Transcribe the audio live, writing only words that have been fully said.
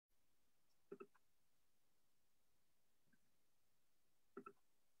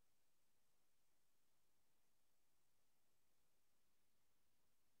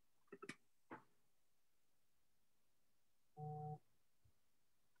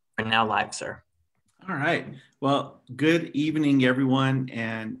now live, sir. All right. Well, good evening, everyone,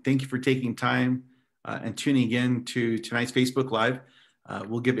 and thank you for taking time and tuning in to tonight's Facebook Live.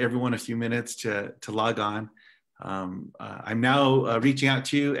 We'll give everyone a few minutes to log on. I'm now reaching out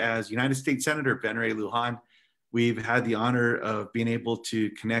to you as United States Senator Ben Ray Lujan. We've had the honor of being able to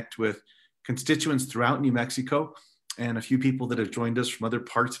connect with constituents throughout New Mexico and a few people that have joined us from other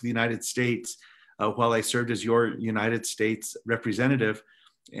parts of the United States while I served as your United States representative.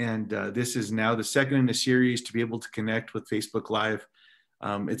 And this is now the second in a series to be able to connect with Facebook Live.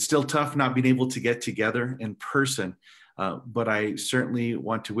 It's still tough not being able to get together in person, but I certainly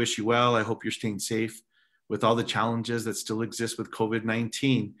want to wish you well. I hope you're staying safe with all the challenges that still exist with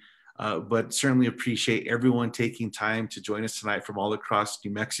COVID-19, but certainly appreciate everyone taking time to join us tonight from all across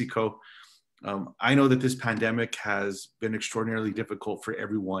New Mexico. I know that this pandemic has been extraordinarily difficult for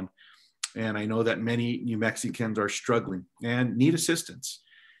everyone, and I know that many New Mexicans are struggling and need assistance.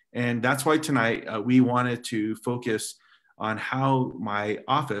 And that's why tonight we wanted to focus on how my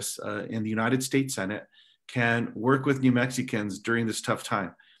office in the United States Senate can work with New Mexicans during this tough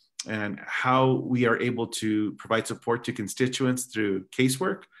time, and how we are able to provide support to constituents through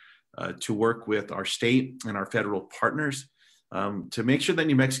casework, to work with our state and our federal partners, to make sure that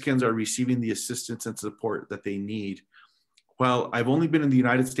New Mexicans are receiving the assistance and support that they need. Well, I've only been in the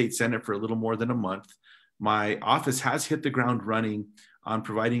United States Senate for a little more than a month. My office has hit the ground running on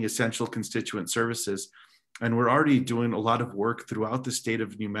providing essential constituent services, and we're already doing a lot of work throughout the state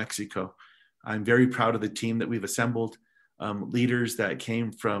of New Mexico. I'm very proud of the team that we've assembled, leaders that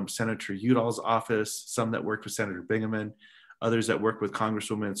came from Senator Udall's office, some that worked with Senator Bingaman, others that worked with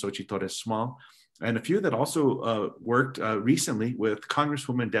Congresswoman Xochitl Torres Small, and a few that also worked recently with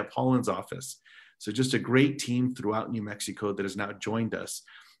Congresswoman Deb Haaland's office. So just a great team throughout New Mexico that has now joined us.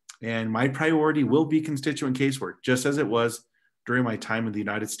 And my priority will be constituent casework, just as it was during my time in the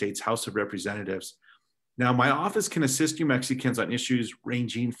United States House of Representatives. Now, my office can assist New Mexicans on issues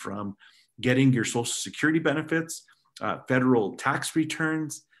ranging from getting your Social Security benefits, federal tax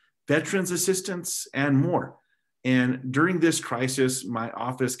returns, veterans assistance, and more. And during this crisis, my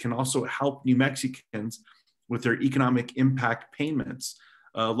office can also help New Mexicans with their economic impact payments.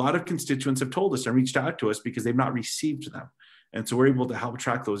 A lot of constituents have told us and reached out to us because they've not received them. And so we're able to help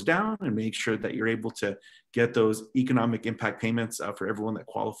track those down and make sure that you're able to get those economic impact payments for everyone that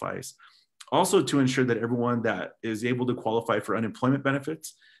qualifies. Also, to ensure that everyone that is able to qualify for unemployment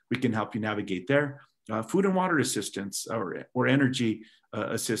benefits, we can help you navigate there. Food and water assistance or energy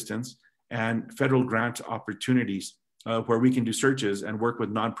assistance, and federal grant opportunities where we can do searches and work with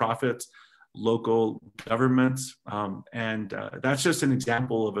nonprofits, local governments. And that's just an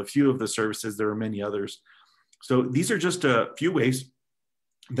example of a few of the services. There are many others. So these are just a few ways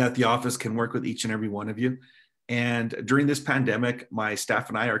that the office can work with each and every one of you. And during this pandemic, my staff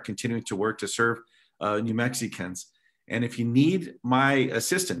and I are continuing to work to serve New Mexicans. And if you need my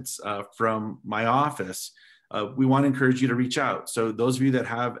assistance from my office, we want to encourage you to reach out. So those of you that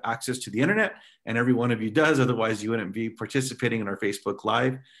have access to the internet, and every one of you does, otherwise you wouldn't be participating in our Facebook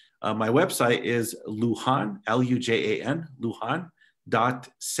Live. My website is Lujan, Lujan,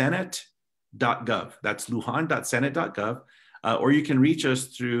 lujan.senate.gov. That's lujan.senate.gov. Or you can reach us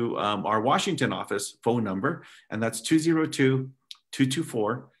through our Washington office phone number, and that's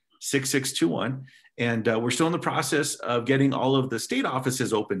 202-224-6621. And we're still in the process of getting all of the state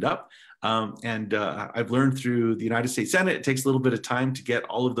offices opened up. I've learned through the United States Senate, it takes a little bit of time to get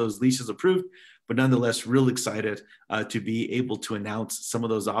all of those leases approved, but nonetheless, real excited to be able to announce some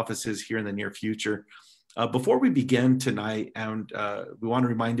of those offices here in the near future. Before we begin tonight, and we want to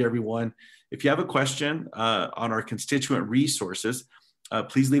remind everyone, if you have a question on our constituent resources,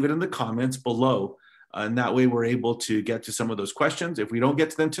 please leave it in the comments below. And that way we're able to get to some of those questions. If we don't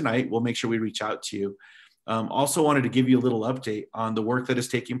get to them tonight, we'll make sure we reach out to you. Also wanted to give you a little update on the work that is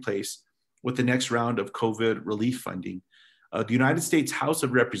taking place with the next round of COVID relief funding. The United States House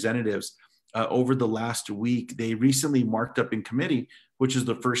of Representatives, over the last week, they recently marked up in committee, which is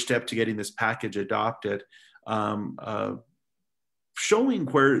the first step to getting this package adopted, showing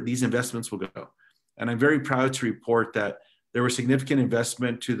where these investments will go. And I'm very proud to report that there was significant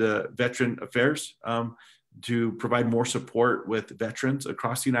investment to the Veteran Affairs to provide more support with veterans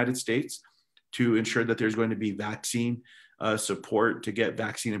across the United States, to ensure that there's going to be vaccine support to get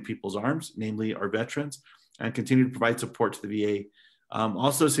vaccine in people's arms, namely our veterans, and continue to provide support to the VA.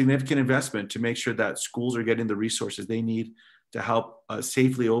 Also significant investment to make sure that schools are getting the resources they need to help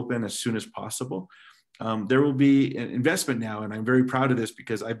safely open as soon as possible. There will be an investment now, and I'm very proud of this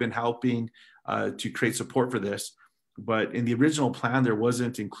because I've been helping to create support for this. But in the original plan, there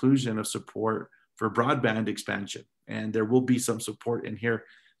wasn't inclusion of support for broadband expansion, and there will be some support in here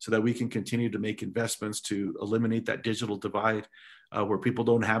so that we can continue to make investments to eliminate that digital divide where people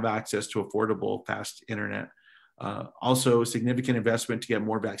don't have access to affordable, fast internet. Also, significant investment to get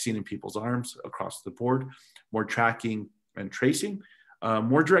more vaccine in people's arms across the board, more tracking and tracing,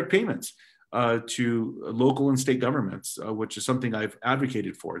 more direct payments to local and state governments, which is something I've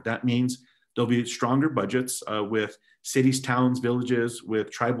advocated for. That means there'll be stronger budgets with cities, towns, villages,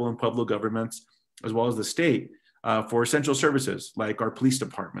 with tribal and Pueblo governments, as well as the state, for essential services like our police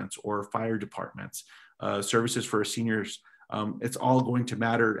departments or fire departments, services for our seniors. It's all going to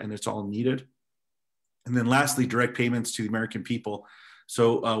matter and it's all needed. And then lastly, direct payments to the American people.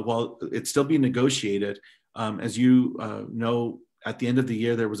 So while it's still being negotiated, as you know, at the end of the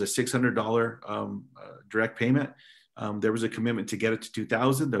year, there was a $600 direct payment. There was a commitment to get it to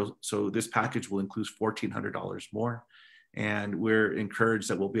 $2,000. So this package will include $1,400 more. And we're encouraged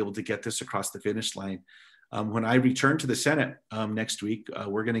that we'll be able to get this across the finish line. When I return to the Senate next week,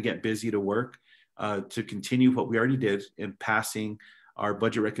 we're going to get busy to work to continue what we already did in passing our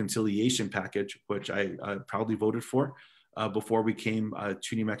budget reconciliation package, which I proudly voted for before we came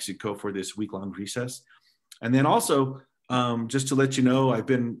to New Mexico for this week-long recess. And then also, just to let you know, I've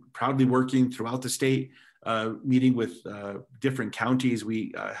been proudly working throughout the state, meeting with different counties.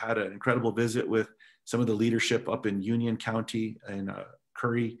 We had an incredible visit with some of the leadership up in Union County and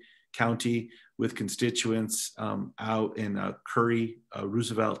Curry County, with constituents out in Curry,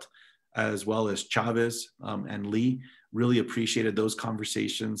 Roosevelt, as well as Chavez and Lee. Really appreciated those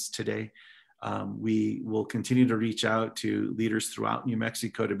conversations today. We will continue to reach out to leaders throughout New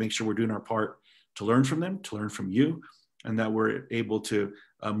Mexico to make sure we're doing our part to learn from them, to learn from you, and that we're able to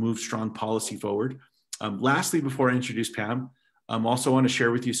move strong policy forward. Lastly, before I introduce Pam, I also want to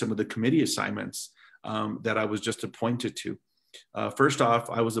share with you some of the committee assignments that I was just appointed to. First off,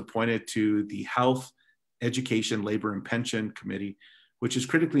 I was appointed to the Health, Education, Labor, and Pension Committee, which is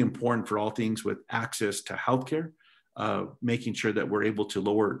critically important for all things with access to healthcare, making sure that we're able to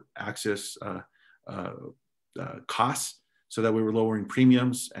lower access costs so that we were lowering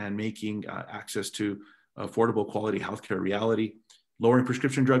premiums and making access to affordable quality healthcare reality, lowering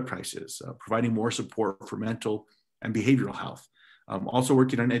prescription drug prices, providing more support for mental and behavioral health. Also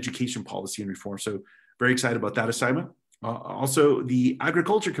working on education policy and reform. So very excited about that assignment. Also the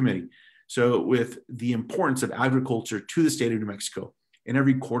Agriculture Committee. So with the importance of agriculture to the state of New Mexico in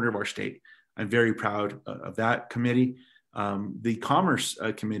every corner of our state, I'm very proud of that committee. The Commerce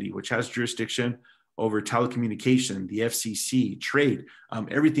Committee, which has jurisdiction over telecommunication, the FCC, trade,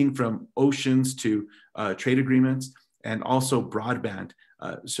 everything from oceans to trade agreements, and also broadband.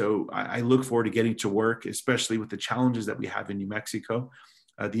 So I look forward to getting to work, especially with the challenges that we have in New Mexico,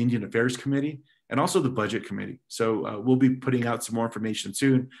 the Indian Affairs Committee, and also the Budget Committee. So we'll be putting out some more information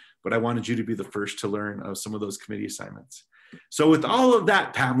soon, but I wanted you to be the first to learn of some of those committee assignments. So with all of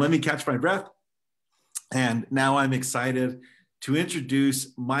that, Pam, let me catch my breath. And now I'm excited to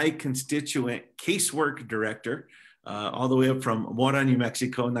introduce my constituent casework director, all the way up from Mora, New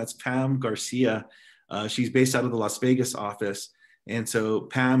Mexico, and that's Pam Garcia. She's based out of the Las Vegas office. And so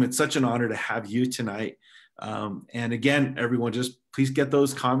Pam, it's such an honor to have you tonight. And again, everyone, just please get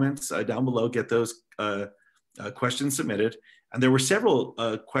those comments down below, get those questions submitted. And there were several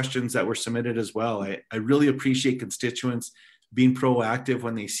questions that were submitted as well. I really appreciate constituents being proactive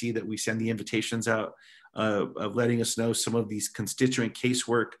when they see that we send the invitations out, of letting us know some of these constituent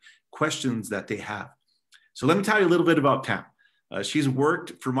casework questions that they have. So let me tell you a little bit about Pam. She's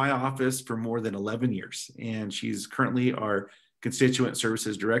worked for my office for more than 11 years, and she's currently our Constituent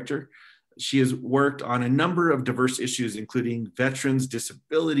Services Director. She has worked on a number of diverse issues, including veterans,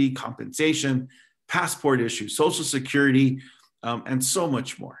 disability, compensation, passport issues, Social Security, and so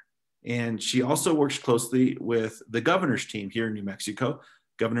much more. And she also works closely with the governor's team here in New Mexico,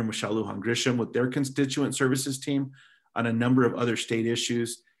 Governor Michelle Lujan Grisham, with their Constituent Services team on a number of other state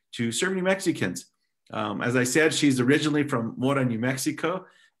issues to serve New Mexicans. As I said, she's originally from Mora, New Mexico,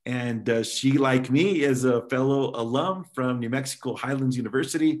 and she, like me, is a fellow alum from New Mexico Highlands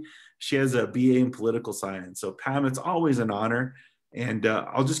University. She has a BA in political science. So Pam, it's always an honor. And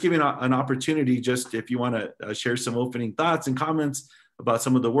I'll just give you an opportunity, just if you want to share some opening thoughts and comments about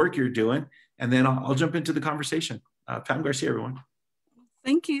some of the work you're doing, and then I'll jump into the conversation. Pam Garcia, everyone.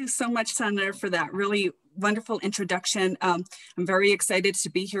 Thank you so much, Senator, for that really wonderful introduction. I'm very excited to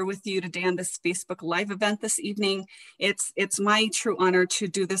be here with you today on this Facebook Live event this evening. It's my true honor to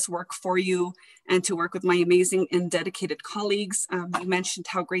do this work for you and to work with my amazing and dedicated colleagues. You mentioned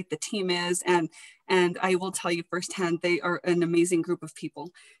how great the team is, and I will tell you firsthand, they are an amazing group of people.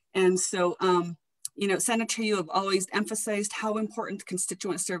 And so You know, Senator, you have always emphasized how important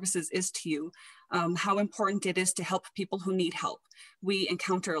constituent services is to you, how important it is to help people who need help. We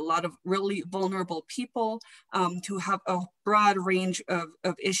encounter a lot of really vulnerable people who have a broad range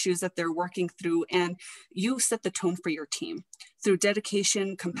of issues that they're working through, and you set the tone for your team through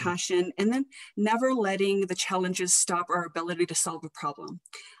dedication, compassion, and then never letting the challenges stop our ability to solve a problem.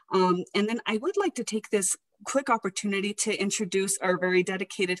 And then I would like to take this quick opportunity to introduce our very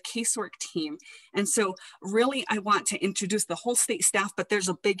dedicated casework team. And so really I want to introduce the whole state staff, but there's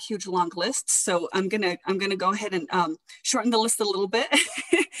a big, huge, long list. So I'm gonna go ahead and shorten the list a little bit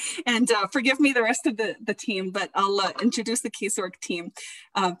and forgive me the rest of the team, but I'll introduce the casework team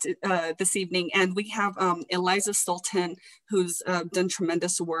this evening. And we have Eliza Sultan, who's done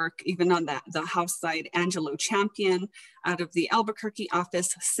tremendous work, even on the House side, Angelo Champion out of the Albuquerque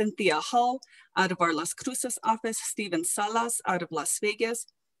office, Cynthia Hull out of our Las Cruces office, Steven Salas out of Las Vegas,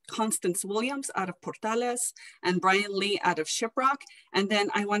 Constance Williams out of Portales, and Brian Lee out of Shiprock. And then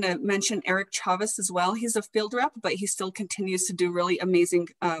I want to mention Eric Chavez as well. He's a field rep, but he still continues to do really amazing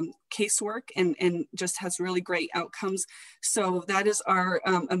casework and just has really great outcomes. So that is our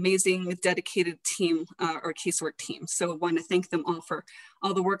amazing dedicated team, our casework team. So I want to thank them all for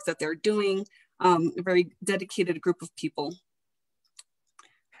all the work that they're doing. A very dedicated group of people.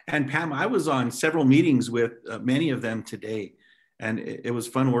 And Pam, I was on several meetings with many of them today, and it was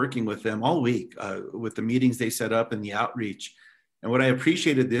fun working with them all week with the meetings they set up and the outreach. And what I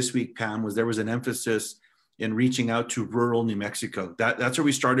appreciated this week, Pam, was there was an emphasis in reaching out to rural New Mexico. That's where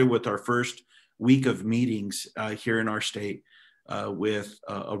we started with our first week of meetings here in our state with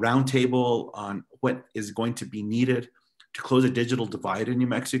a roundtable on what is going to be needed to close a digital divide in New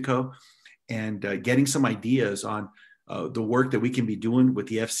Mexico, and getting some ideas on the work that we can be doing with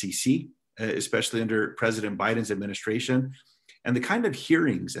the FCC, especially under President Biden's administration, and the kind of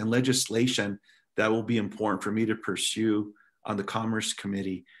hearings and legislation that will be important for me to pursue on the Commerce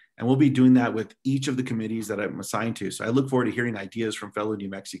Committee. And we'll be doing that with each of the committees that I'm assigned to. So I look forward to hearing ideas from fellow New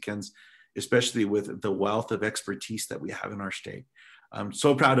Mexicans, especially with the wealth of expertise that we have in our state. I'm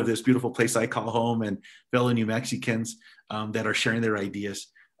so proud of this beautiful place I call home and fellow New Mexicans that are sharing their ideas.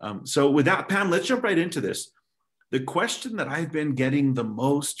 So with that, Pam, let's jump right into this. The question that I've been getting the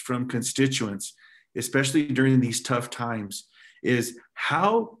most from constituents, especially during these tough times, is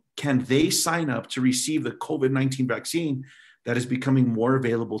how can they sign up to receive the COVID-19 vaccine that is becoming more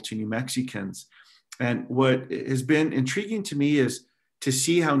available to New Mexicans? And what has been intriguing to me is to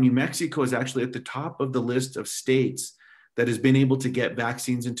see how New Mexico is actually at the top of the list of states that has been able to get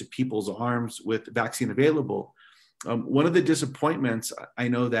vaccines into people's arms with vaccine available. One of the disappointments I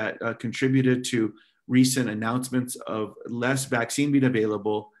know that contributed to recent announcements of less vaccine being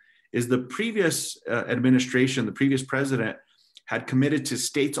available is the previous administration, the previous president, had committed to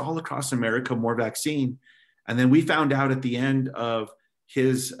states all across America more vaccine. And then we found out at the end of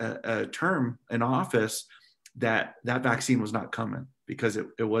his term in office that that vaccine was not coming because it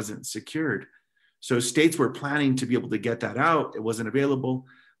wasn't secured. So states were planning to be able to get that out. It wasn't available.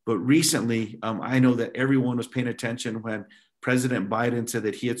 But recently, I know that everyone was paying attention when President Biden said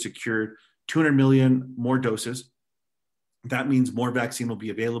that he had secured 200 million more doses. That means more vaccine will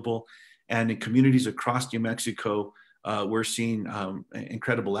be available. And in communities across New Mexico, we're seeing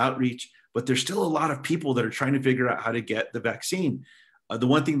incredible outreach, but there's still a lot of people that are trying to figure out how to get the vaccine. The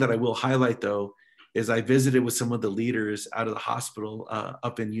one thing that I will highlight, though, is I visited with some of the leaders out of the hospital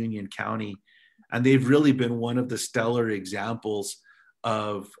up in Union County, and they've really been one of the stellar examples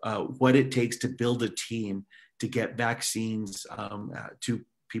of what it takes to build a team to get vaccines to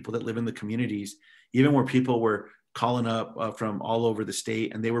people that live in the communities, even where people were calling up from all over the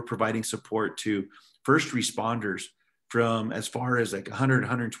state, and they were providing support to first responders from as far as like 100,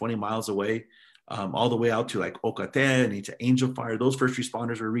 120 miles away, all the way out to like Ocotel and to Angel Fire. Those first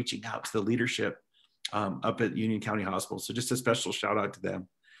responders were reaching out to the leadership up at Union County Hospital. So just a special shout out to them.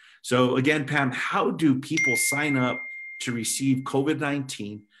 So again, Pam, how do people sign up to receive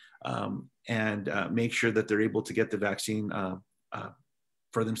COVID-19 and make sure that they're able to get the vaccine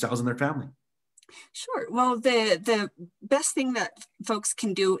for themselves and their family? Sure. Well, the best thing that folks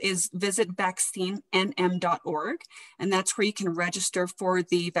can do is visit vaccinenm.org, and that's where you can register for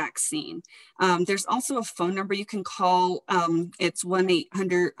the vaccine. There's also a phone number you can call. It's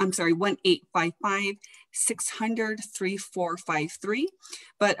 1-855-600-3453.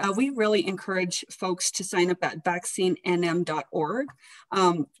 But we really encourage folks to sign up at vaccinenm.org.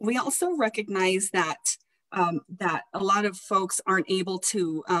 We also recognize that that a lot of folks aren't able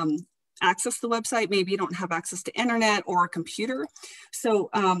to access the website. Maybe you don't have access to internet or a computer. So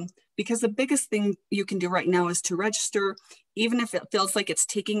because the biggest thing you can do right now is to register. Even if it feels like it's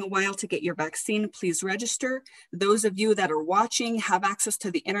taking a while to get your vaccine, please register. Those of you that are watching have access to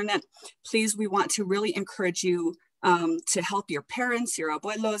the internet. Please, we want to really encourage you to help your parents, your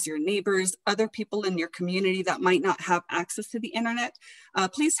abuelos, your neighbors, other people in your community that might not have access to the internet.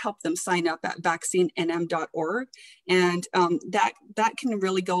 Please help them sign up at vaccinenm.org. And that can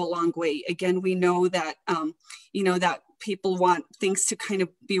really go a long way. Again, we know that, that people want things to kind of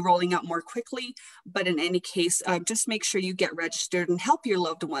be rolling out more quickly, but in any case, just make sure you get registered and help your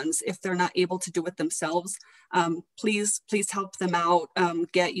loved ones if they're not able to do it themselves. Please help them out.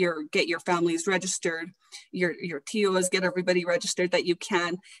 Get your families registered, your tios, get everybody registered that you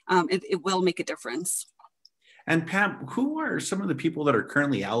can. It will make a difference. And Pam, who are some of the people that are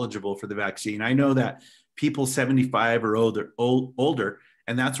currently eligible for the vaccine? I know that people 75 or older,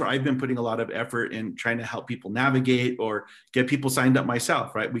 and that's where I've been putting a lot of effort in trying to help people navigate or get people signed up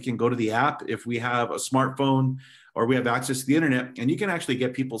myself, right? We can go to the app if we have a smartphone or we have access to the internet, and you can actually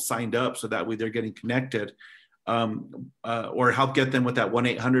get people signed up so that way they're getting connected, or help get them with that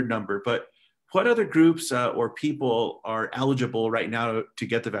 1-800 number. But what other groups or people are eligible right now to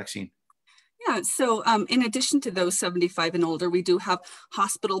get the vaccine? Yeah, so in addition to those 75 and older, we do have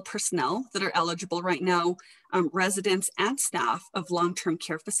hospital personnel that are eligible right now, residents and staff of long-term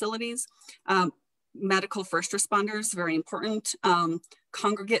care facilities, medical first responders, very important,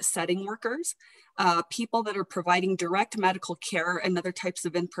 congregate setting workers, people that are providing direct medical care and other types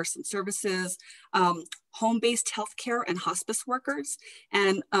of in-person services, home-based healthcare and hospice workers,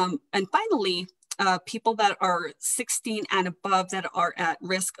 and finally, people that are 16 and above that are at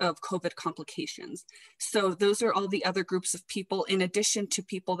risk of COVID complications. So those are all the other groups of people, in addition to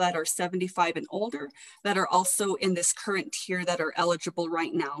people that are 75 and older, that are also in this current tier that are eligible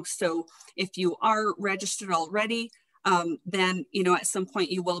right now. So if you are registered already, then, at some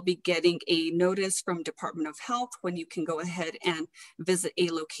point you will be getting a notice from Department of Health when you can go ahead and visit a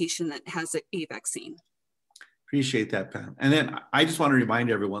location that has a vaccine. Appreciate that, Pam. And then I just want to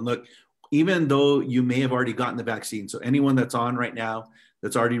remind everyone, look, even though you may have already gotten the vaccine, so anyone that's on right now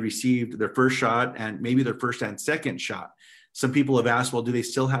that's already received their first shot and maybe their first and second shot, some people have asked, well, do they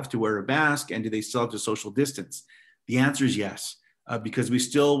still have to wear a mask and do they still have to social distance? The answer is yes, because we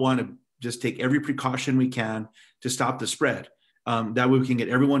still want to just take every precaution we can to stop the spread. That way we can get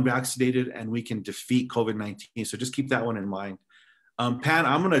everyone vaccinated and we can defeat COVID-19. So just keep that one in mind. Pat,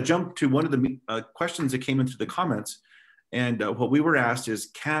 I'm going to jump to one of the questions that came in through the comments. And what we were asked is,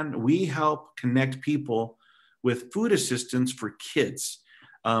 can we help connect people with food assistance for kids?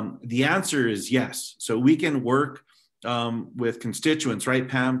 The answer is yes. So we can work with constituents, right,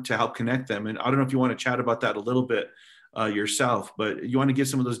 Pam, to help connect them. And I don't know if you want to chat about that a little bit yourself, but you want to give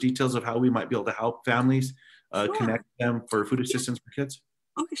some of those details of how we might be able to help families connect them for food assistance for kids?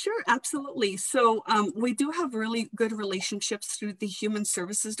 Okay, sure, absolutely. So we do have really good relationships through the Human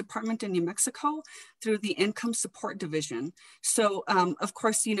Services Department in New Mexico, through the Income Support Division. So of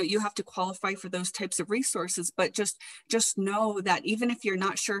course, you have to qualify for those types of resources, but just know that even if you're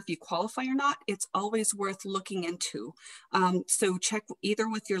not sure if you qualify or not, it's always worth looking into. So check either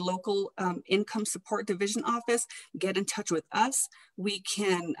with your local Income Support Division office, get in touch with us. We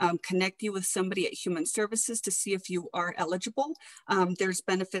can connect you with somebody at Human Services to see if you are eligible. There's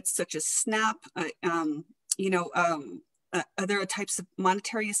benefits such as SNAP, other types of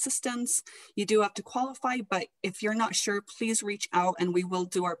monetary assistance. You do have to qualify, but if you're not sure, please reach out and we will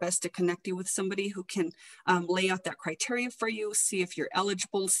do our best to connect you with somebody who can lay out that criteria for you, see if you're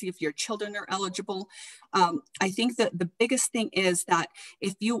eligible, see if your children are eligible. I think that the biggest thing is that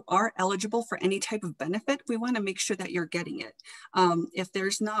if you are eligible for any type of benefit, we want to make sure that you're getting it. If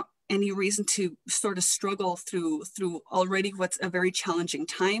there's not any reason to sort of struggle through already what's a very challenging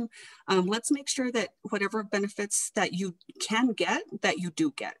time, let's make sure that whatever benefits that you can get, that you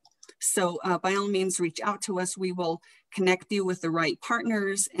do get. So by all means, reach out to us. We will connect you with the right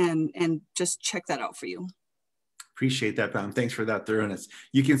partners and just check that out for you. Appreciate that, Pam. Thanks for that thoroughness.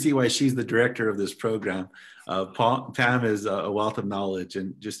 You can see why she's the director of this program. Pam is a wealth of knowledge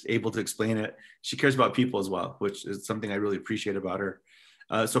and just able to explain it. She cares about people as well, which is something I really appreciate about her.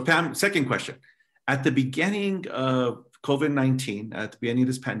 So Pam, second question. At the beginning of COVID-19, at the beginning of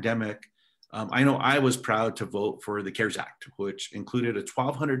this pandemic, I know I was proud to vote for the CARES Act, which included a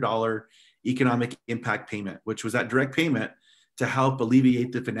 $1,200 economic impact payment, which was that direct payment to help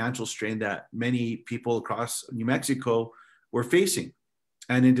alleviate the financial strain that many people across New Mexico were facing.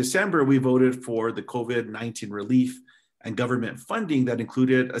 And in December, we voted for the COVID-19 relief and government funding that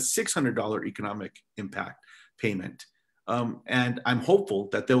included a $600 economic impact payment. And I'm hopeful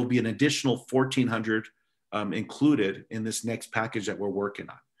that there will be an additional $1,400 included in this next package that we're working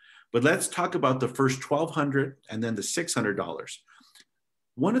on. But let's talk about the first $1,200 and then the $600.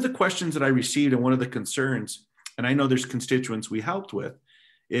 One of the questions that I received and one of the concerns, and I know there's constituents we helped with,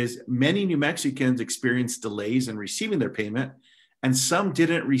 is many New Mexicans experienced delays in receiving their payment, and some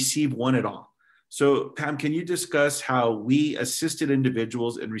didn't receive one at all. So Pam, can you discuss how we assisted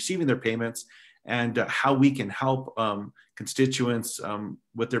individuals in receiving their payments and how we can help constituents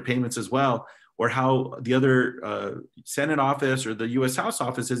with their payments as well, or how the other Senate office or the U.S. House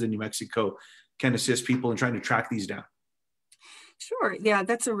offices in New Mexico can assist people in trying to track these down? Sure. Yeah,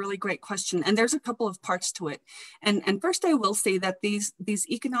 that's a really great question. And there's a couple of parts to it. And first, I will say that these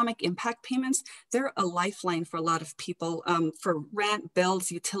economic impact payments, they're a lifeline for a lot of people for rent,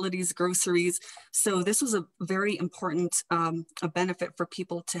 bills, utilities, groceries. So this was a very important a benefit for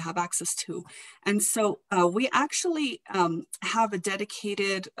people to have access to. And so we actually have a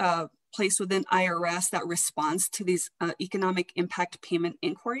dedicated place within IRS that responds to these economic impact payment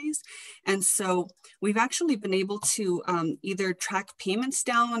inquiries. And so we've actually been able to either track payments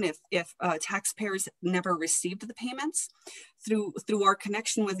down if taxpayers never received the payments. Through our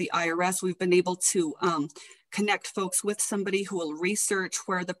connection with the IRS, we've been able to connect folks with somebody who will research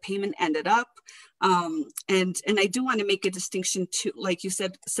where the payment ended up. And I do want to make a distinction to, like you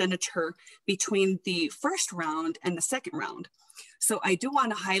said, Senator, between the first round and the second round. So I do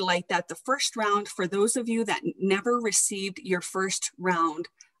want to highlight that the first round, for those of you that never received your first round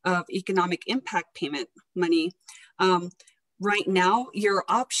of economic impact payment money, right now, your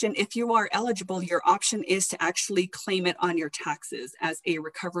option, if you are eligible, your option is to actually claim it on your taxes as a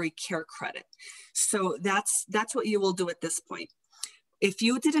recovery care credit. So that's what you will do at this point. If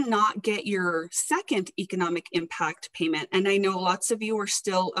you did not get your second economic impact payment, and I know lots of you are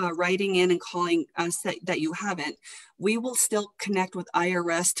still writing in and calling us that you haven't, we will still connect with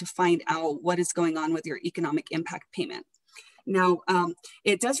IRS to find out what is going on with your economic impact payment. Now,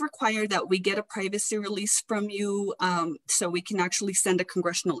 it does require that we get a privacy release from you so we can actually send a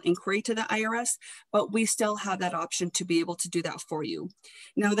congressional inquiry to the IRS, but we still have that option to be able to do that for you.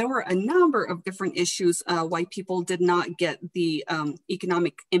 Now, there were a number of different issues why people did not get the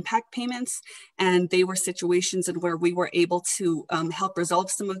economic impact payments, and they were situations in where we were able to help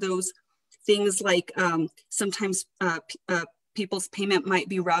resolve some of those things, like sometimes people's payment might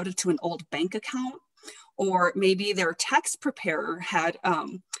be routed to an old bank account, or maybe their tax preparer had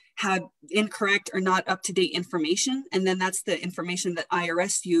incorrect or not up-to-date information, and then that's the information that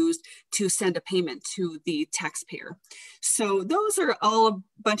IRS used to send a payment to the taxpayer. So those are all a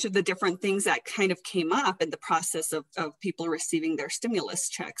bunch of the different things that kind of came up in the process of people receiving their stimulus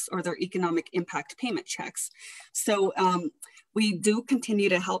checks or their economic impact payment checks. So we do continue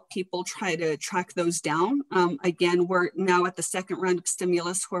to help people try to track those down. Again, we're now at the second round of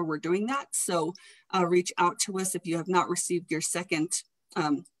stimulus where we're doing that. So reach out to us if you have not received your second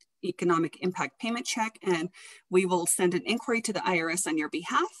economic impact payment check, and we will send an inquiry to the IRS on your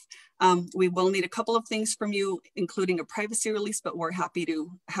behalf. We will need a couple of things from you, including a privacy release, but we're happy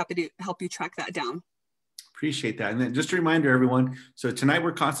to help you track that down. Appreciate that. And then just a reminder, everyone, so tonight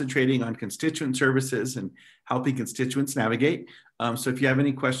we're concentrating on constituent services and helping constituents navigate. So if you have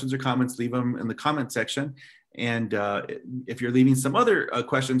any questions or comments, leave them in the comment section. And if you're leaving some other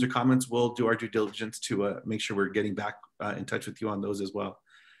questions or comments, we'll do our due diligence to make sure we're getting back in touch with you on those as well.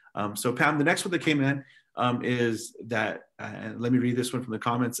 So Pam, the next one that came in is that, and let me read this one from the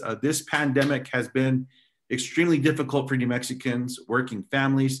comments. This pandemic has been extremely difficult for New Mexicans, working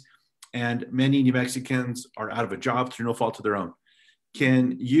families, and many New Mexicans are out of a job through no fault of their own.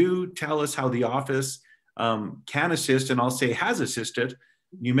 Can you tell us how the office can assist, and I'll say has assisted,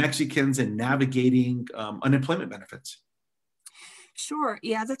 New Mexicans in navigating unemployment benefits? Sure.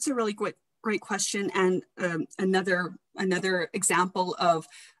 Yeah, that's a really great question, and another example of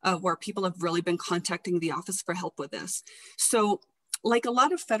where people have really been contacting the office for help with this. So, like a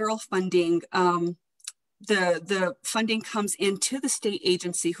lot of federal funding, the funding comes into the state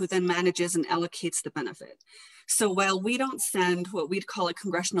agency, who then manages and allocates the benefit. So while we don't send what we'd call a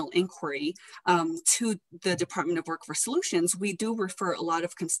congressional inquiry to the Department of Workforce Solutions, we do refer a lot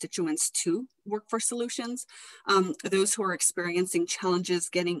of constituents to Workforce Solutions, those who are experiencing challenges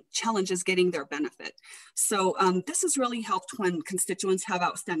getting their benefit. So this has really helped when constituents have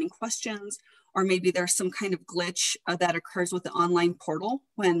outstanding questions, or maybe there's some kind of glitch that occurs with the online portal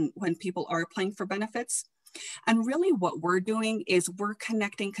when people are applying for benefits. And really what we're doing is we're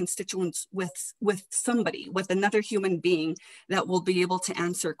connecting constituents with somebody, with another human being that will be able to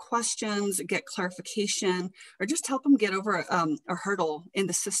answer questions, get clarification, or just help them get over a hurdle in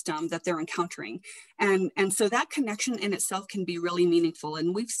the system that they're encountering. And so that connection in itself can be really meaningful.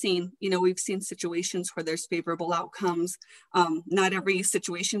 And we've seen situations where there's favorable outcomes. Not every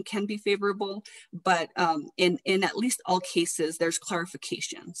situation can be favorable, but in at least all cases, there's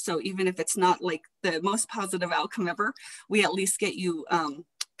clarification. So even if it's not like the most positive outcome ever, we at least get you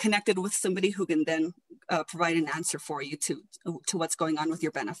connected with somebody who can then provide an answer for you to what's going on with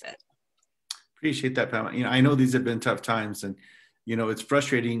your benefit. Appreciate that, Pam. You know, I know these have been tough times, and you know, it's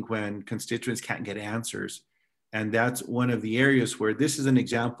frustrating when constituents can't get answers. And that's one of the areas where this is an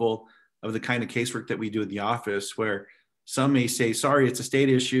example of the kind of casework that we do in the office, where some may say, sorry, it's a state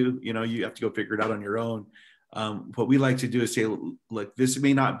issue, you know, you have to go figure it out on your own. What we like to do is say, look, this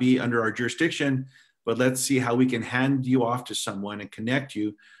may not be under our jurisdiction, but let's see how we can hand you off to someone and connect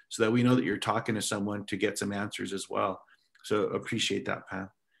you so that we know that you're talking to someone to get some answers as well. So appreciate that, Pam.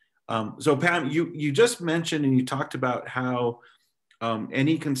 So Pam, you just mentioned and you talked about how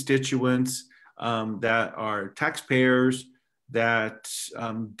any constituents that are taxpayers that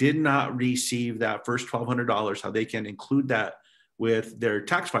did not receive that first $1,200, how they can include that with their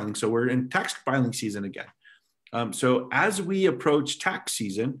tax filing. So we're in tax filing season again. So as we approach tax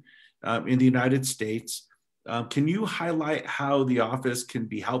season in the United States, can you highlight how the office can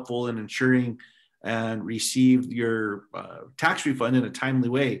be helpful in ensuring and receive your tax refund in a timely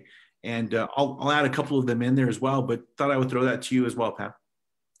way? And I'll add a couple of them in there as well, but thought I would throw that to you as well, Pam.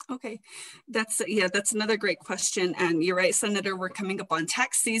 Okay, that's another great question. And you're right, Senator, we're coming up on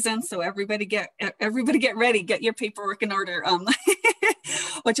tax season. So everybody get ready, get your paperwork in order,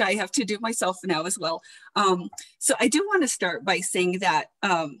 which I have to do myself now as well. So I do want to start by saying that,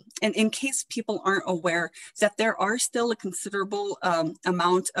 and in case people aren't aware, that there are still a considerable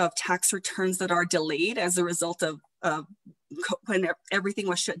amount of tax returns that are delayed as a result of when everything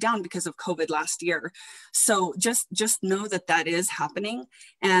was shut down because of COVID last year. So just know that that is happening.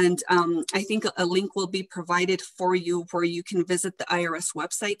 And I think a link will be provided for you where you can visit the IRS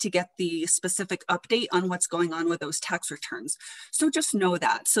website to get the specific update on what's going on with those tax returns. So just know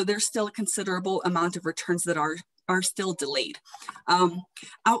that. So there's still a considerable amount of returns that are still delayed.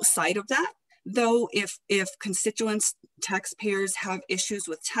 Outside of that, though, if constituents, taxpayers have issues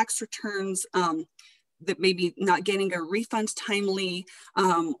with tax returns, that maybe not getting a refund timely,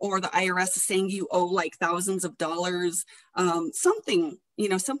 or the IRS is saying you owe like thousands of dollars, something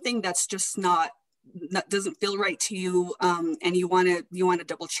that's just doesn't feel right to you, and you want to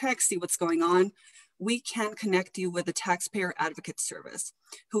double check, see what's going on, we can connect you with a taxpayer advocate service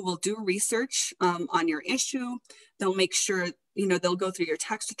who will do research on your issue. They'll make sure, they'll go through your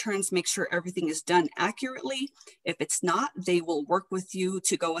tax returns, make sure everything is done accurately. If it's not, they will work with you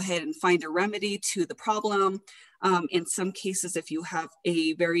to go ahead and find a remedy to the problem. In some cases, if you have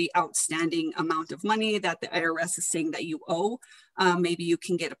a very outstanding amount of money that the IRS is saying that you owe, maybe you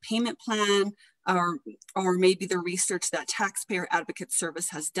can get a payment plan, or maybe the research that Taxpayer Advocate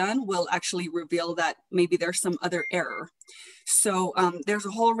Service has done will actually reveal that maybe there's some other error. So there's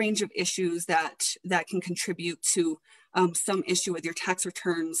a whole range of issues that can contribute to some issue with your tax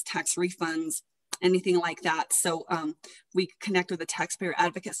returns, tax refunds, anything like that. So we connect with the Taxpayer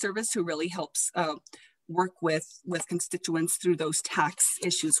Advocate Service who really helps work with constituents through those tax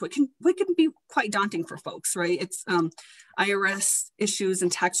issues, which can be quite daunting for folks, right? It's IRS issues and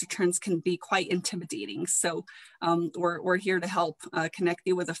tax returns can be quite intimidating. So we're here to help connect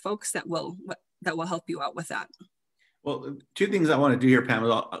you with the folks that will help you out with that. Well, two things I want to do here, Pam,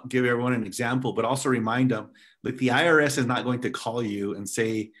 I'll give everyone an example, but also remind them that the IRS is not going to call you and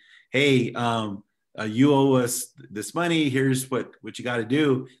say, hey, you owe us this money, here's what you got to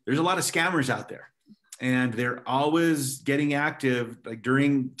do. There's a lot of scammers out there. And they're always getting active. Like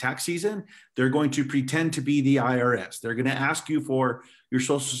during tax season, they're going to pretend to be the IRS. They're going to ask you for your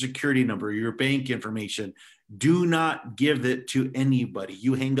social security number, your bank information. Do not give it to anybody.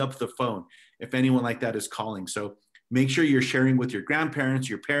 You hang up the phone if anyone like that is calling. So make sure you're sharing with your grandparents,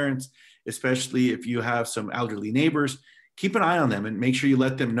 your parents, especially if you have some elderly neighbors. Keep an eye on them and make sure you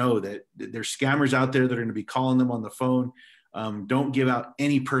let them know that there's scammers out there that are going to be calling them on the phone. Don't give out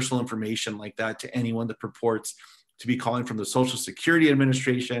any personal information like that to anyone that purports to be calling from the Social Security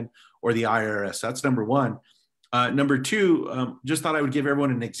Administration or the IRS. That's number one. Number two, just thought I would give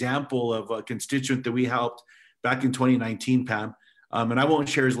everyone an example of a constituent that we helped back in 2019, Pam. And I won't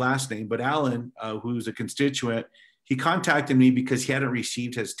share his last name, but Alan, who's a constituent, he contacted me because he hadn't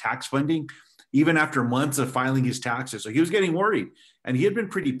received his tax funding, even after months of filing his taxes. So he was getting worried and he had been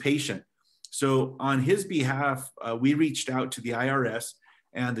pretty patient. So on his behalf, we reached out to the IRS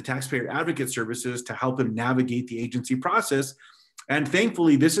and the Taxpayer Advocate Services to help him navigate the agency process. And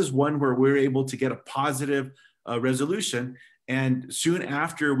thankfully, this is one where we're able to get a positive resolution. And soon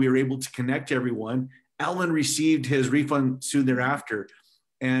after we were able to connect everyone, Alan received his refund soon thereafter.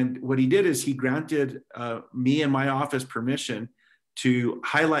 And what he did is he granted me and my office permission to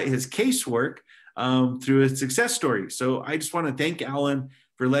highlight his casework through his success story. So I just want to thank Alan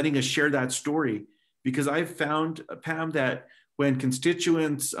for letting us share that story, because I've found, Pam, that when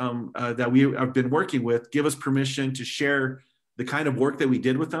constituents that we have been working with give us permission to share the kind of work that we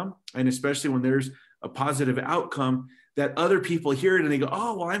did with them, and especially when there's a positive outcome, that other people hear it and they go,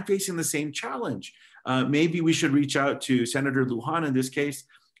 oh, well, I'm facing the same challenge. Maybe we should reach out to Senator Lujan in this case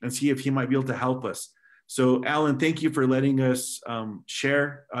and see if he might be able to help us. So Alan, thank you for letting us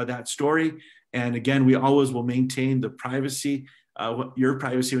share that story. And again, we always will maintain the privacy, your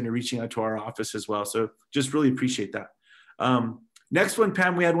privacy when you're reaching out to our office as well. So just really appreciate that. Next one,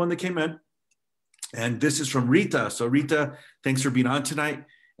 Pam, we had one that came in, and this is from Rita. So Rita, thanks for being on tonight.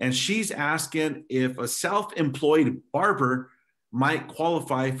 And she's asking if a self-employed barber might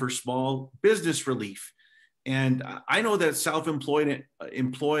qualify for small business relief. And I know that self-employed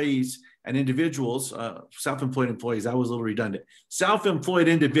employees and individuals, self-employed employees, that was a little redundant, self-employed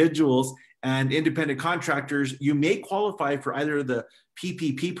individuals and independent contractors, you may qualify for either the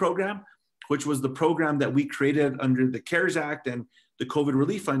PPP program, which was the program that we created under the CARES Act and the COVID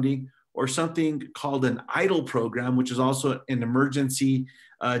relief funding, or something called an EIDL program, which is also an emergency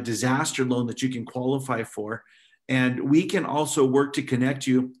disaster loan that you can qualify for. And we can also work to connect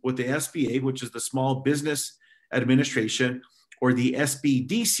you with the SBA, which is the Small Business Administration, or the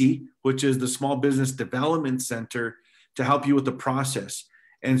SBDC, which is the Small Business Development Center, to help you with the process.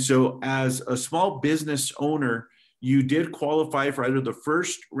 And so as a small business owner, you did qualify for either the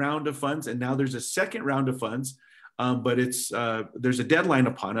first round of funds, and now there's a second round of funds, but there's a deadline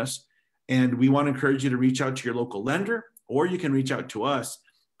upon us. And we want to encourage you to reach out to your local lender, or you can reach out to us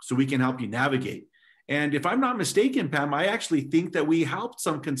so we can help you navigate. And if I'm not mistaken, Pam, I actually think that we helped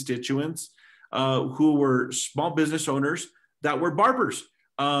some constituents who were small business owners that were barbers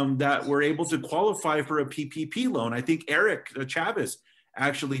that were able to qualify for a PPP loan. I think Eric Chavez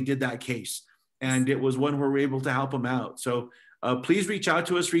actually did that case, and it was one where we were able to help them out. So please reach out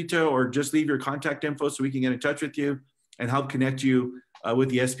to us, Rita, or just leave your contact info so we can get in touch with you and help connect you with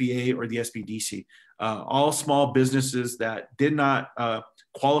the SBA or the SBDC. All small businesses that did not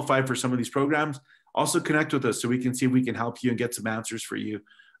qualify for some of these programs, also connect with us so we can see if we can help you and get some answers for you.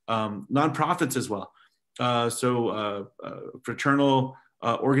 Nonprofits as well. Fraternal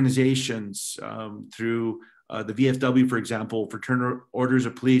organizations through the VFW, for example, Fraternal Orders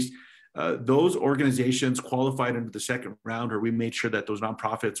of Police, those organizations qualified into the second round, or we made sure that those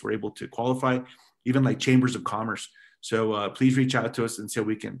nonprofits were able to qualify, even like chambers of commerce. So please reach out to us and so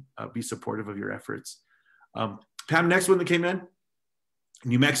we can be supportive of your efforts. Pam, next one that came in,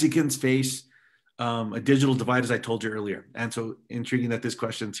 New Mexicans face a digital divide, as I told you earlier. And so intriguing that this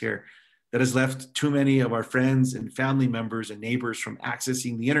question's here, that has left too many of our friends and family members and neighbors from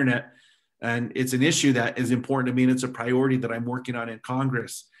accessing the internet. And it's an issue that is important to me, and it's a priority that I'm working on in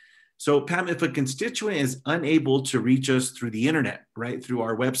Congress. So Pam, if a constituent is unable to reach us through the internet, right, through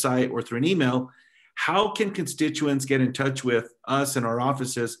our website or through an email, how can constituents get in touch with us and our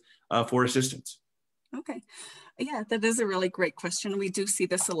offices for assistance? Okay. Yeah, that is a really great question. We do see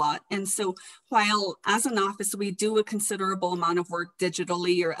this a lot. And so while as an office, we do a considerable amount of work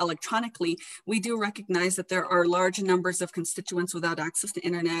digitally or electronically, we do recognize that there are large numbers of constituents without access to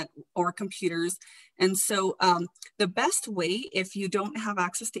internet or computers. And so the best way, if you don't have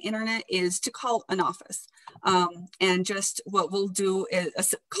access to internet, is to call an office. And just what we'll do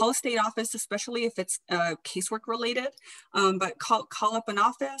is call a state office, especially if it's casework related, but call up an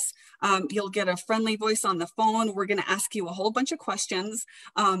office. You'll get a friendly voice on the phone. We're going to ask you a whole bunch of questions,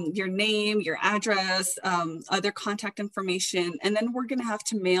 your name, your address, other contact information, and then we're going to have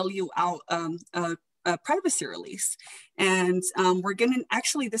to mail you out a privacy release. And we're going to,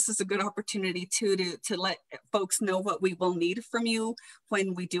 actually, this is a good opportunity too to let folks know what we will need from you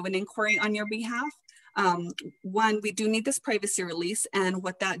when we do an inquiry on your behalf. One, we do need this privacy release, and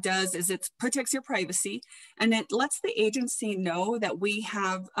what that does is it protects your privacy, and it lets the agency know that we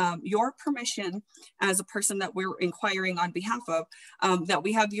have your permission as a person that we're inquiring on behalf of, that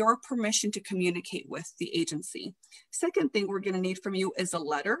we have your permission to communicate with the agency. Second thing we're going to need from you is a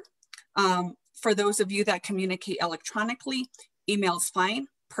letter. For those of you that communicate electronically, email's fine,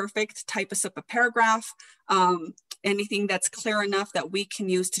 perfect, type us up a paragraph. anything that's clear enough that we can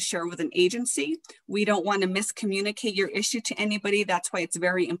use to share with an agency. We don't want to miscommunicate your issue to anybody. That's why it's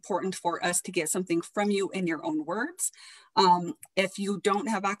very important for us to get something from you in your own words. If you don't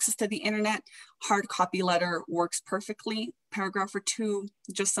have access to the internet, hard copy letter works perfectly. Paragraph or two,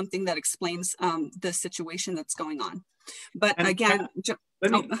 just something that explains the situation that's going on. But again,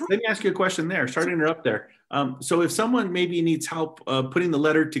 let me ask you a question there. Sorry to interrupt there. So if someone maybe needs help putting the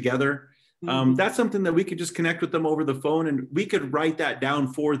letter together, that's something that we could just connect with them over the phone, and we could write that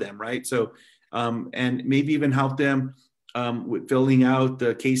down for them, right? So, and maybe even help them with filling out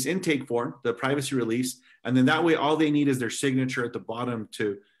the case intake form, the privacy release, and then that way all they need is their signature at the bottom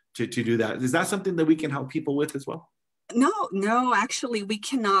to do that. Is that something that we can help people with as well? No, actually, we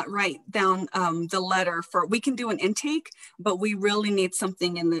cannot write down the letter we can do an intake, but we really need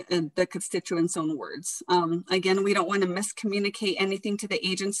something in the constituent's own words. Again, we don't want to miscommunicate anything to the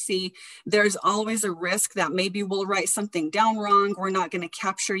agency. There's always a risk that maybe we'll write something down wrong. We're not going to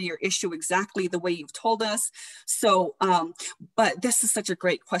capture your issue exactly the way you've told us. So, but this is such a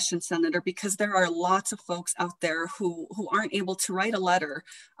great question, Senator, because there are lots of folks out there who aren't able to write a letter,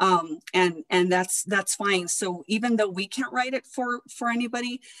 and that's fine. So even though we can't write it for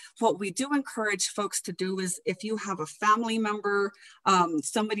anybody, what we do encourage folks to do is, if you have a family member,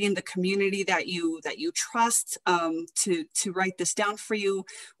 somebody in the community that you trust, to write this down for you.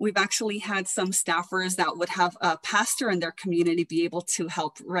 We've actually had some staffers that would have a pastor in their community be able to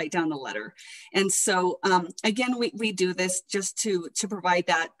help write down the letter. And so again, we do this just to provide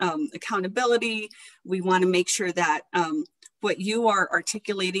that accountability. We want to make sure that what you are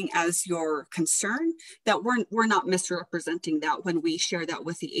articulating as your concern, that we're not misrepresenting that when we share that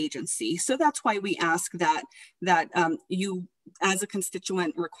with the agency. So that's why we ask that you, as a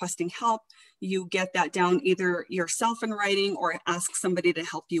constituent requesting help, you get that down either yourself in writing or ask somebody to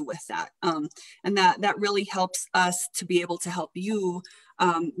help you with that. And that really helps us to be able to help you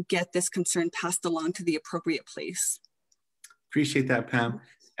get this concern passed along to the appropriate place. Appreciate that, Pam.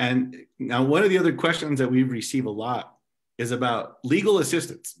 And now one of the other questions that we receive a lot is about legal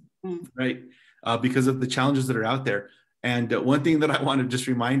assistance, right? Because of the challenges that are out there. And one thing that I want to just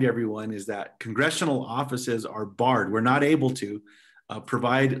remind everyone is that congressional offices are barred. We're not able to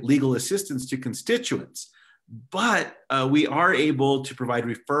provide legal assistance to constituents, but we are able to provide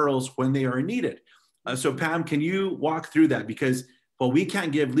referrals when they are needed. So Pam, can you walk through that? Because while we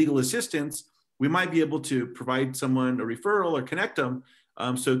can't give legal assistance, we might be able to provide someone a referral or connect them.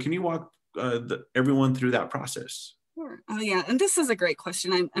 So can you walk everyone through that process? Sure. Oh yeah, and this is a great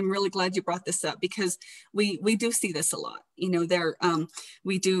question. I'm really glad you brought this up, because we do see this a lot. You know,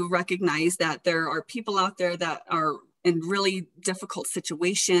 we do recognize that there are people out there that are in really difficult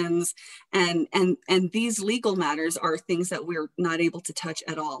situations, and these legal matters are things that we're not able to touch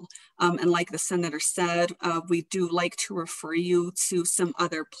at all. And like the Senator said, we do like to refer you to some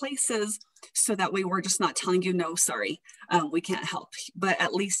other places, so that way we're just not telling you, no, sorry, we can't help, but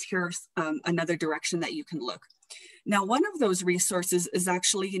at least here's another direction that you can look. Now, one of those resources is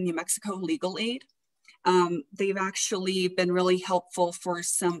actually in New Mexico Legal Aid. They've actually been really helpful for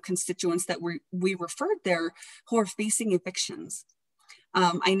some constituents that we referred there who are facing evictions.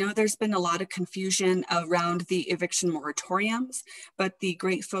 I know there's been a lot of confusion around the eviction moratoriums, but the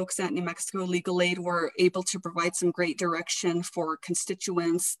great folks at New Mexico Legal Aid were able to provide some great direction for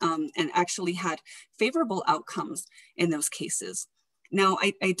constituents, and actually had favorable outcomes in those cases. Now,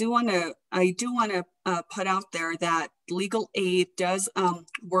 I do want to put out there that legal aid does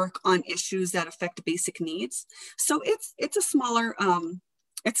work on issues that affect basic needs. So it's a smaller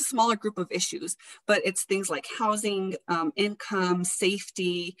group of issues, but it's things like housing, income,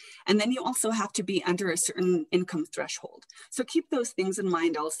 safety, and then you also have to be under a certain income threshold. So keep those things in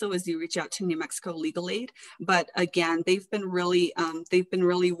mind also as you reach out to New Mexico Legal Aid. But again, they've been really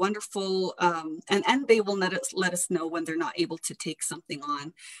wonderful, and they will let us know when they're not able to take something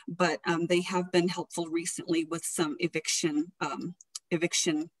on. But they have been helpful recently with some eviction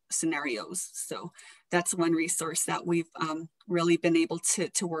scenarios. So that's one resource that we've really been able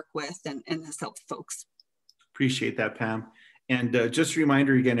to work with and has helped folks. Appreciate that, Pam. And just a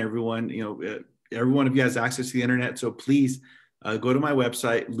reminder again, everyone, you know, every one of you has access to the internet. So please go to my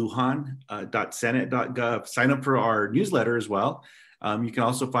website, lujan.senate.gov, sign up for our newsletter as well. You can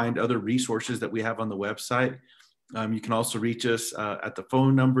also find other resources that we have on the website. You can also reach us at the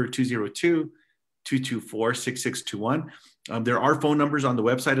phone number 202-224-6621. There are phone numbers on the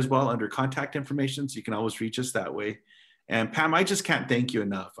website as well under contact information, so you can always reach us that way. And Pam, I just can't thank you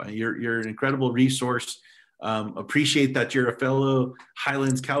enough. You're an incredible resource. Appreciate that you're a fellow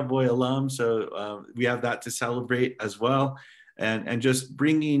Highlands Cowboy alum, so we have that to celebrate as well. And just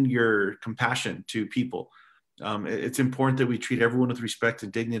bringing your compassion to people. It's important that we treat everyone with respect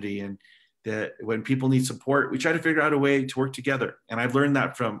and dignity, and that when people need support, we try to figure out a way to work together. And I've learned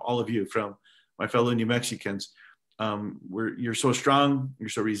that from all of you, from my fellow New Mexicans. You're so strong, you're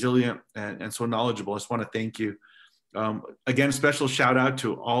so resilient, and so knowledgeable. I just want to thank you. Again, special shout out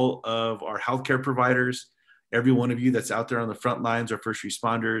to all of our healthcare providers, every one of you that's out there on the front lines, our first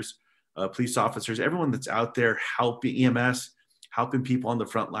responders, police officers, everyone that's out there helping EMS, helping people on the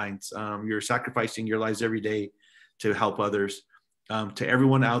front lines. You're sacrificing your lives every day to help others. To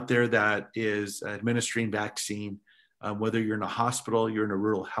everyone out there that is administering vaccine, whether you're in a hospital, you're in a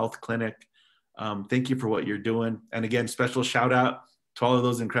rural health clinic, thank you for what you're doing. And again, special shout out to all of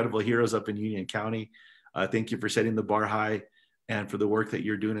those incredible heroes up in Union County. Thank you for setting the bar high and for the work that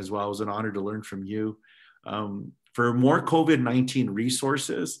you're doing as well. It was an honor to learn from you. For more COVID-19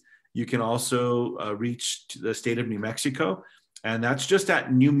 resources, you can also reach the state of New Mexico. And that's just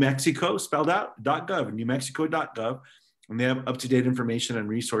at New Mexico, spelled out, .gov, newmexico.gov. And they have up-to-date information and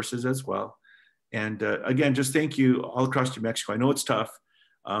resources as well. And again, just thank you all across New Mexico. I know it's tough,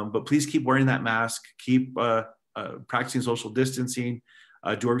 but please keep wearing that mask, keep practicing social distancing,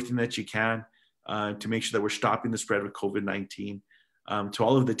 do everything that you can to make sure that we're stopping the spread of COVID-19. To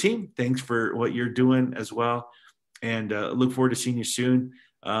all of the team, thanks for what you're doing as well. And look forward to seeing you soon.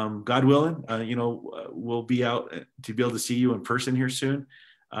 God willing, we'll be out to be able to see you in person here soon.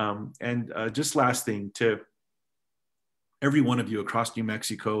 And just last thing, to every one of you across New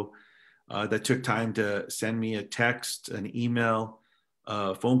Mexico that took time to send me a text, an email,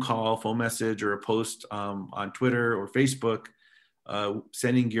 a phone call, phone message, or a post on Twitter or Facebook,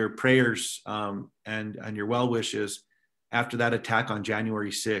 sending your prayers and your well wishes after that attack on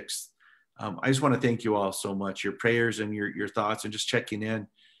January 6th. I just want to thank you all so much. Your prayers and your thoughts and just checking in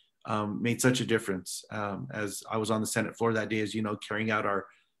made such a difference. As I was on the Senate floor that day, as you know, carrying out our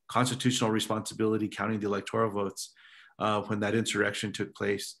constitutional responsibility, counting the electoral votes when that insurrection took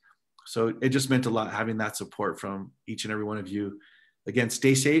place. So it just meant a lot having that support from each and every one of you. Again,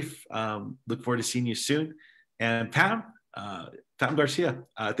 stay safe. Look forward to seeing you soon. And Pam Garcia,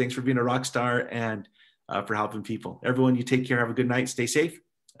 thanks for being a rock star and for helping people. Everyone, you take care. Have a good night. Stay safe.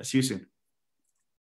 See you soon.